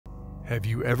Have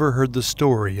you ever heard the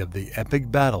story of the epic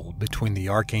battle between the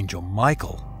Archangel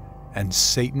Michael and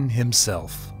Satan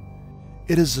himself?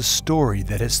 It is a story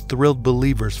that has thrilled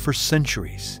believers for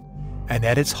centuries, and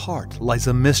at its heart lies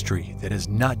a mystery that has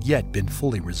not yet been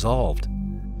fully resolved.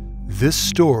 This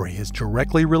story is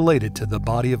directly related to the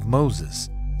body of Moses,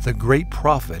 the great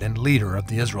prophet and leader of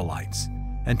the Israelites,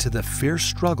 and to the fierce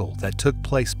struggle that took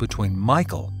place between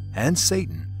Michael and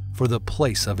Satan for the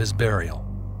place of his burial.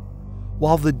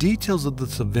 While the details of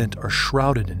this event are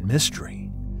shrouded in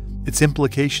mystery, its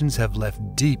implications have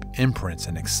left deep imprints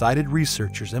in excited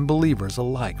researchers and believers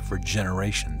alike for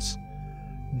generations.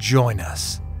 Join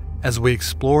us as we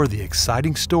explore the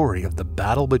exciting story of the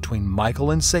battle between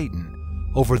Michael and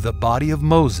Satan over the body of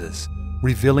Moses,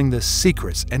 revealing the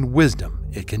secrets and wisdom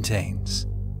it contains.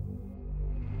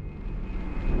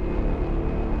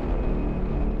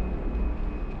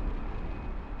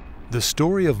 The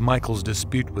story of Michael's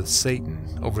dispute with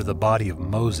Satan over the body of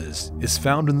Moses is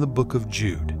found in the book of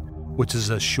Jude, which is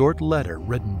a short letter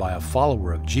written by a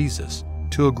follower of Jesus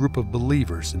to a group of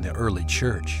believers in the early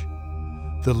church.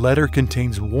 The letter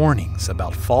contains warnings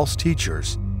about false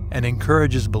teachers and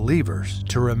encourages believers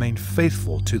to remain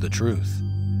faithful to the truth.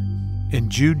 In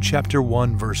Jude chapter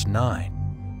 1 verse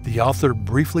 9, the author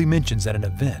briefly mentions at an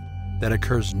event that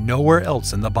occurs nowhere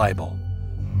else in the Bible: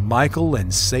 Michael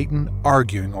and Satan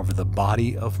arguing over the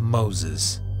body of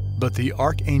Moses. But the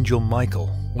Archangel Michael,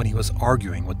 when he was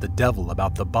arguing with the devil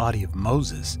about the body of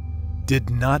Moses, did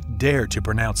not dare to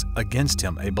pronounce against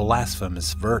him a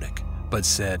blasphemous verdict, but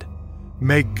said,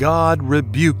 "May God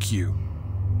rebuke you."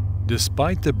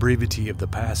 Despite the brevity of the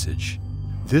passage,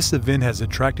 this event has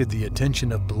attracted the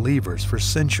attention of believers for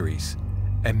centuries,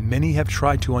 and many have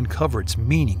tried to uncover its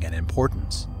meaning and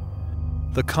importance.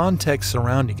 The context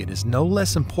surrounding it is no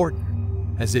less important,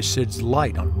 as it sheds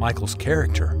light on Michael's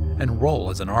character and role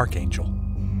as an archangel.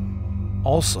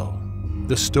 Also,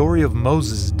 the story of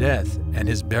Moses' death and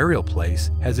his burial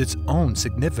place has its own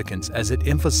significance, as it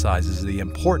emphasizes the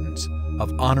importance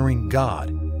of honoring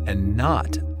God and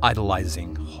not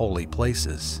idolizing holy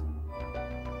places.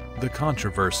 The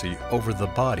controversy over the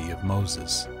body of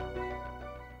Moses.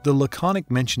 The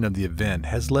laconic mention of the event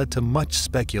has led to much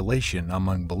speculation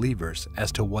among believers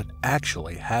as to what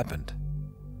actually happened.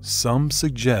 Some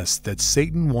suggest that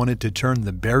Satan wanted to turn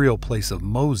the burial place of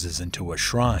Moses into a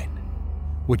shrine,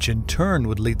 which in turn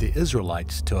would lead the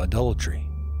Israelites to idolatry.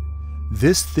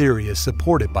 This theory is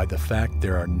supported by the fact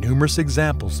there are numerous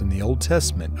examples in the Old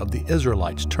Testament of the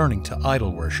Israelites turning to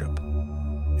idol worship,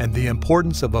 and the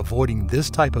importance of avoiding this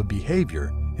type of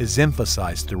behavior is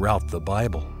emphasized throughout the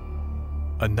Bible.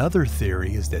 Another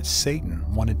theory is that Satan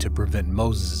wanted to prevent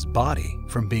Moses' body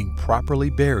from being properly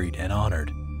buried and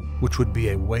honored, which would be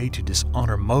a way to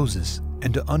dishonor Moses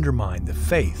and to undermine the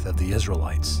faith of the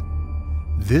Israelites.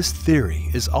 This theory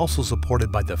is also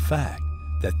supported by the fact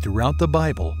that throughout the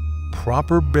Bible,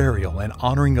 proper burial and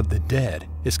honoring of the dead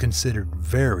is considered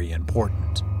very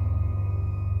important.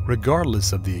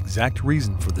 Regardless of the exact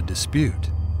reason for the dispute,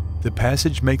 the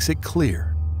passage makes it clear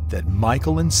that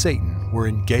Michael and Satan were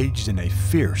engaged in a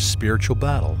fierce spiritual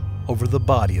battle over the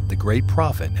body of the great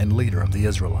prophet and leader of the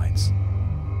Israelites.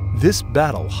 This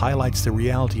battle highlights the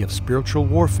reality of spiritual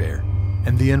warfare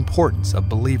and the importance of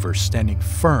believers standing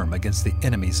firm against the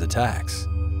enemy's attacks,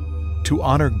 to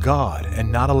honor God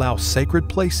and not allow sacred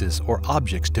places or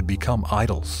objects to become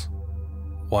idols.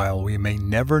 While we may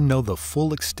never know the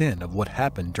full extent of what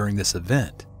happened during this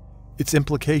event, its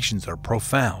implications are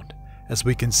profound, as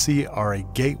we can see are a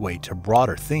gateway to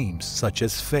broader themes such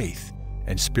as faith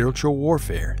and spiritual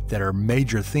warfare that are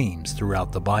major themes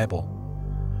throughout the Bible.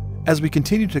 As we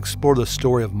continue to explore the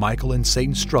story of Michael and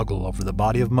Satan's struggle over the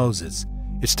body of Moses,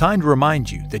 it's time to remind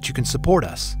you that you can support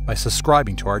us by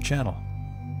subscribing to our channel.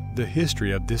 The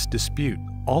history of this dispute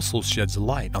also sheds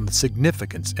light on the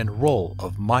significance and role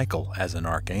of Michael as an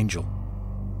archangel.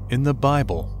 In the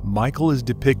Bible, Michael is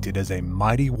depicted as a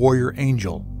mighty warrior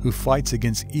angel who fights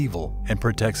against evil and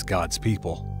protects God's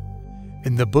people.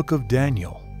 In the book of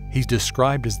Daniel, he's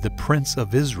described as the Prince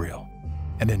of Israel,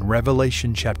 and in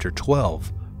Revelation chapter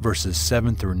 12, verses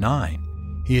 7 through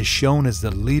 9, he is shown as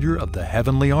the leader of the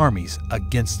heavenly armies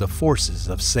against the forces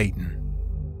of Satan.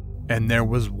 And there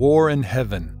was war in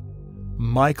heaven.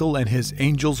 Michael and his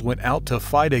angels went out to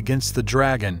fight against the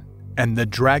dragon, and the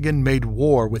dragon made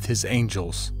war with his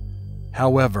angels.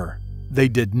 However, they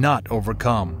did not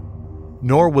overcome,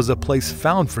 nor was a place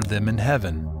found for them in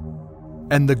heaven.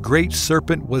 And the great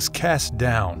serpent was cast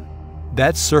down,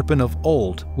 that serpent of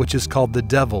old, which is called the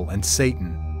devil and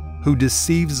Satan, who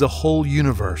deceives the whole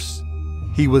universe.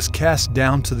 He was cast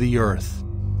down to the earth.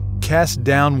 Cast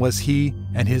down was he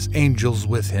and his angels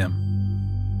with him.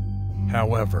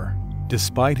 However,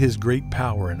 despite his great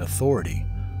power and authority,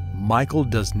 Michael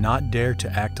does not dare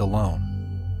to act alone.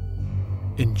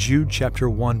 In Jude chapter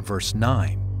 1 verse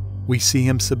 9, we see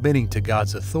him submitting to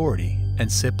God's authority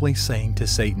and simply saying to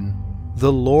Satan,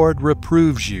 "The Lord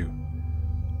reproves you."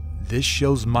 This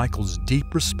shows Michael's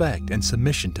deep respect and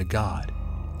submission to God,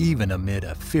 even amid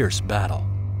a fierce battle.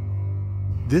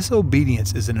 This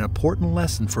obedience is an important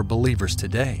lesson for believers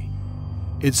today.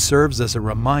 It serves as a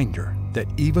reminder that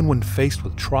even when faced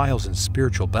with trials and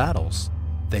spiritual battles,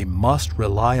 they must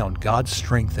rely on God's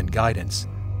strength and guidance.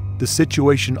 The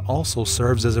situation also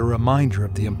serves as a reminder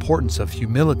of the importance of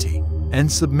humility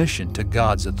and submission to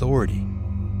God's authority,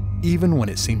 even when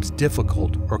it seems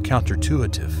difficult or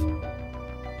counterintuitive.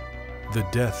 The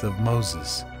death of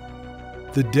Moses.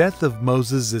 The death of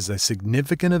Moses is a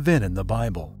significant event in the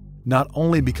Bible, not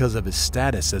only because of his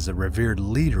status as a revered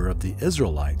leader of the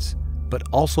Israelites, but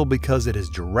also because it is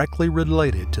directly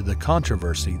related to the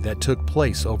controversy that took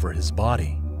place over his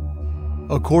body.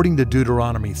 According to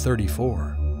Deuteronomy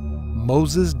 34,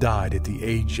 Moses died at the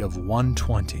age of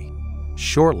 120,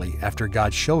 shortly after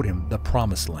God showed him the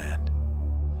Promised Land.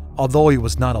 Although he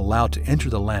was not allowed to enter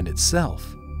the land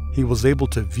itself, he was able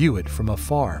to view it from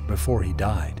afar before he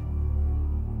died.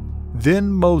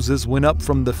 Then Moses went up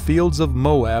from the fields of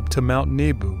Moab to Mount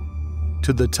Nebo,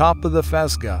 to the top of the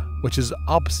Pisgah, which is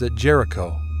opposite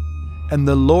Jericho. And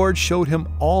the Lord showed him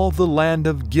all the land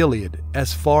of Gilead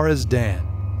as far as Dan,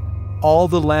 all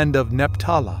the land of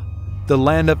Naphtali, the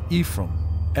land of Ephraim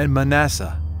and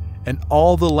Manasseh, and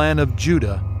all the land of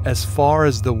Judah as far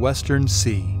as the western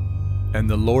sea. And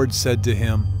the Lord said to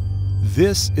him,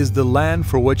 "This is the land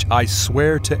for which I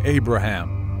swear to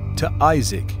Abraham, to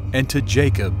Isaac, and to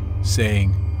Jacob,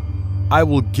 saying, I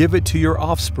will give it to your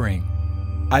offspring.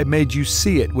 I made you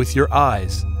see it with your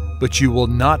eyes, but you will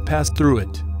not pass through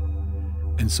it."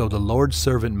 And so the Lord's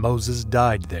servant Moses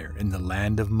died there in the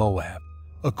land of Moab,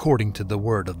 according to the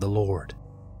word of the Lord.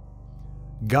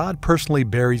 God personally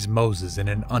buries Moses in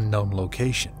an unknown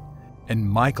location, and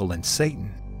Michael and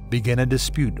Satan begin a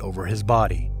dispute over his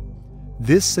body.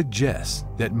 This suggests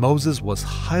that Moses was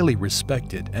highly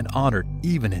respected and honored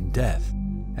even in death,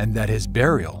 and that his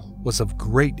burial was of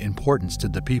great importance to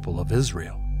the people of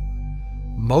Israel.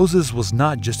 Moses was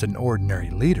not just an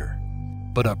ordinary leader,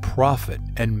 but a prophet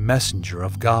and messenger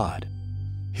of God.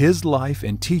 His life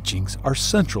and teachings are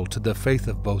central to the faith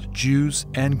of both Jews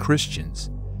and Christians,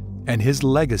 and his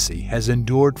legacy has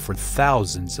endured for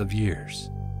thousands of years.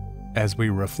 As we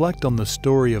reflect on the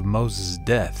story of Moses'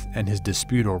 death and his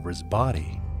dispute over his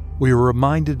body, we are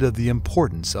reminded of the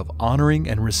importance of honoring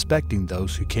and respecting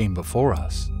those who came before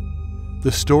us.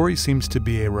 The story seems to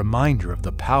be a reminder of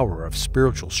the power of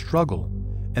spiritual struggle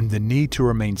and the need to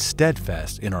remain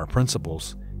steadfast in our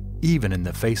principles, even in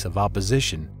the face of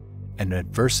opposition and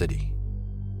adversity.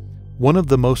 One of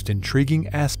the most intriguing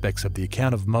aspects of the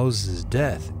account of Moses'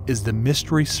 death is the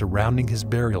mystery surrounding his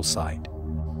burial site.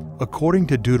 According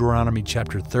to Deuteronomy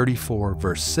chapter 34,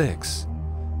 verse 6,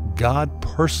 God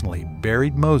personally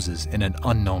buried Moses in an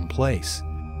unknown place,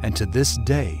 and to this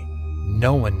day,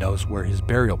 no one knows where his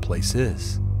burial place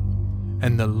is.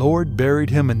 And the Lord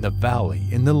buried him in the valley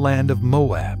in the land of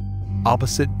Moab,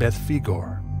 opposite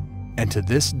Beth-Figor, and to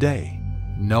this day,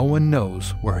 no one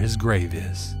knows where his grave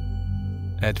is.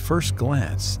 At first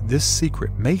glance, this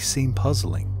secret may seem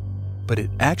puzzling, but it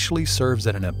actually serves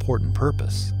an important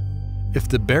purpose. If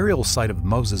the burial site of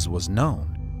Moses was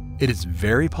known, it is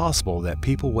very possible that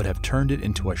people would have turned it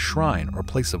into a shrine or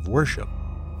place of worship,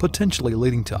 potentially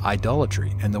leading to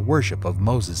idolatry and the worship of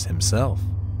Moses himself.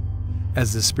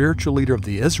 As the spiritual leader of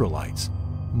the Israelites,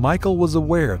 Michael was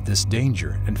aware of this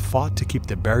danger and fought to keep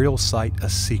the burial site a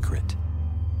secret.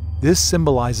 This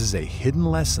symbolizes a hidden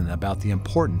lesson about the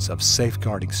importance of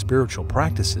safeguarding spiritual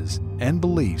practices and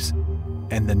beliefs,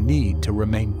 and the need to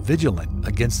remain vigilant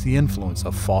against the influence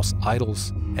of false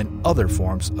idols and other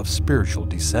forms of spiritual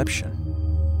deception.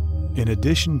 In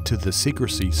addition to the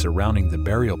secrecy surrounding the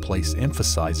burial place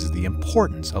emphasizes the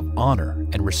importance of honor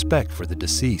and respect for the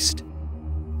deceased.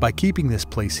 By keeping this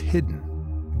place hidden,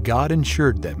 God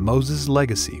ensured that Moses'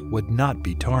 legacy would not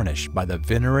be tarnished by the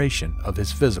veneration of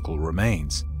his physical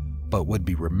remains, but would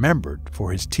be remembered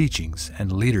for his teachings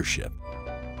and leadership.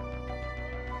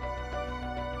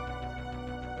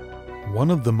 One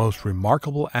of the most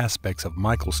remarkable aspects of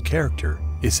Michael's character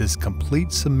is his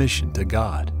complete submission to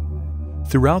God.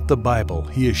 Throughout the Bible,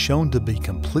 he is shown to be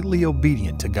completely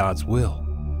obedient to God's will,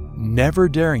 never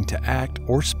daring to act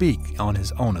or speak on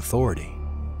his own authority.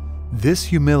 This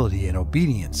humility and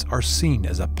obedience are seen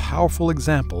as a powerful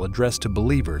example addressed to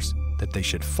believers that they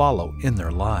should follow in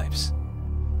their lives.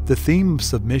 The theme of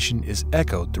submission is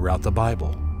echoed throughout the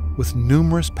Bible. with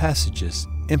numerous passages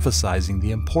emphasizing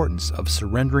the importance of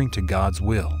surrendering to God's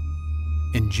will.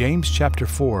 In James chapter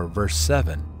 4, verse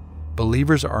 7,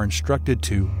 believers are instructed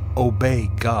to obey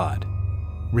God.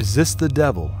 Resist the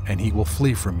devil and he will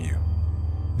flee from you.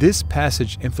 This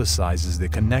passage emphasizes the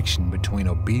connection between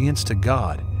obedience to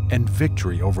God and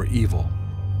victory over evil,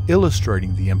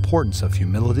 illustrating the importance of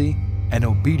humility and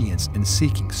obedience in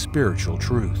seeking spiritual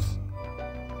truth.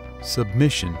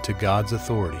 Submission to God's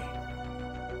authority.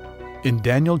 In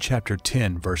Daniel chapter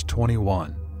 10, verse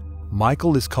 21,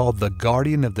 Michael is called the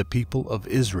guardian of the people of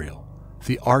Israel.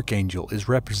 The archangel is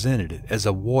represented as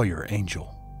a warrior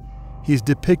angel. He is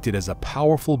depicted as a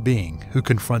powerful being who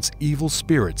confronts evil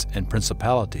spirits and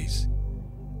principalities.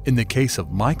 In the case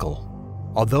of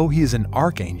Michael, although he is an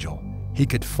archangel, he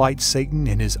could fight Satan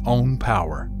in his own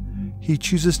power. He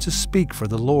chooses to speak for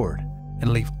the Lord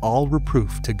and leave all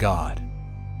reproof to God.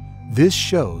 This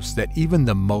shows that even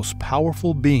the most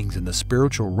powerful beings in the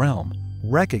spiritual realm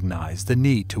recognize the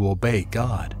need to obey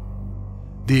God.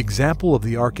 The example of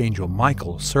the Archangel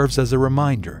Michael serves as a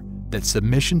reminder that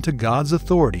submission to God's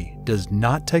authority does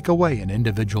not take away an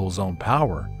individual's own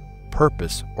power,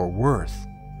 purpose, or worth.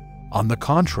 On the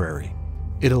contrary,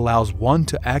 it allows one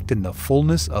to act in the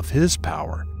fullness of his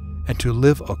power and to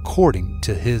live according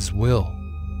to his will.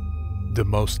 The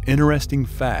most interesting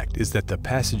fact is that the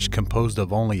passage composed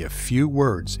of only a few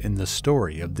words in the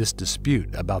story of this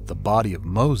dispute about the body of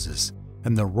Moses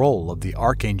and the role of the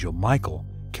Archangel Michael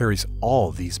carries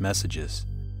all these messages.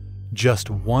 Just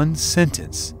one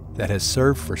sentence that has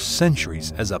served for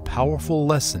centuries as a powerful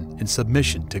lesson in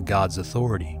submission to God's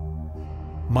authority.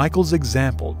 Michael's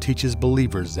example teaches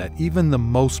believers that even the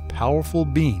most powerful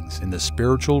beings in the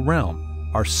spiritual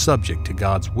realm are subject to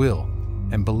God's will,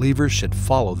 and believers should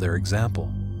follow their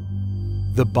example.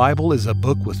 The Bible is a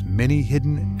book with many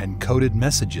hidden and coded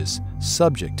messages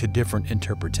subject to different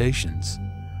interpretations.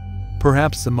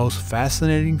 Perhaps the most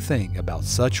fascinating thing about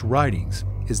such writings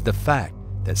is the fact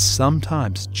that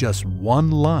sometimes just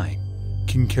one line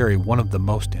can carry one of the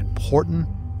most important,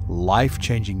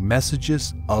 life-changing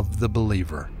messages of the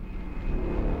believer.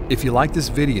 If you like this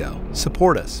video,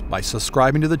 support us by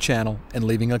subscribing to the channel and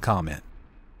leaving a comment.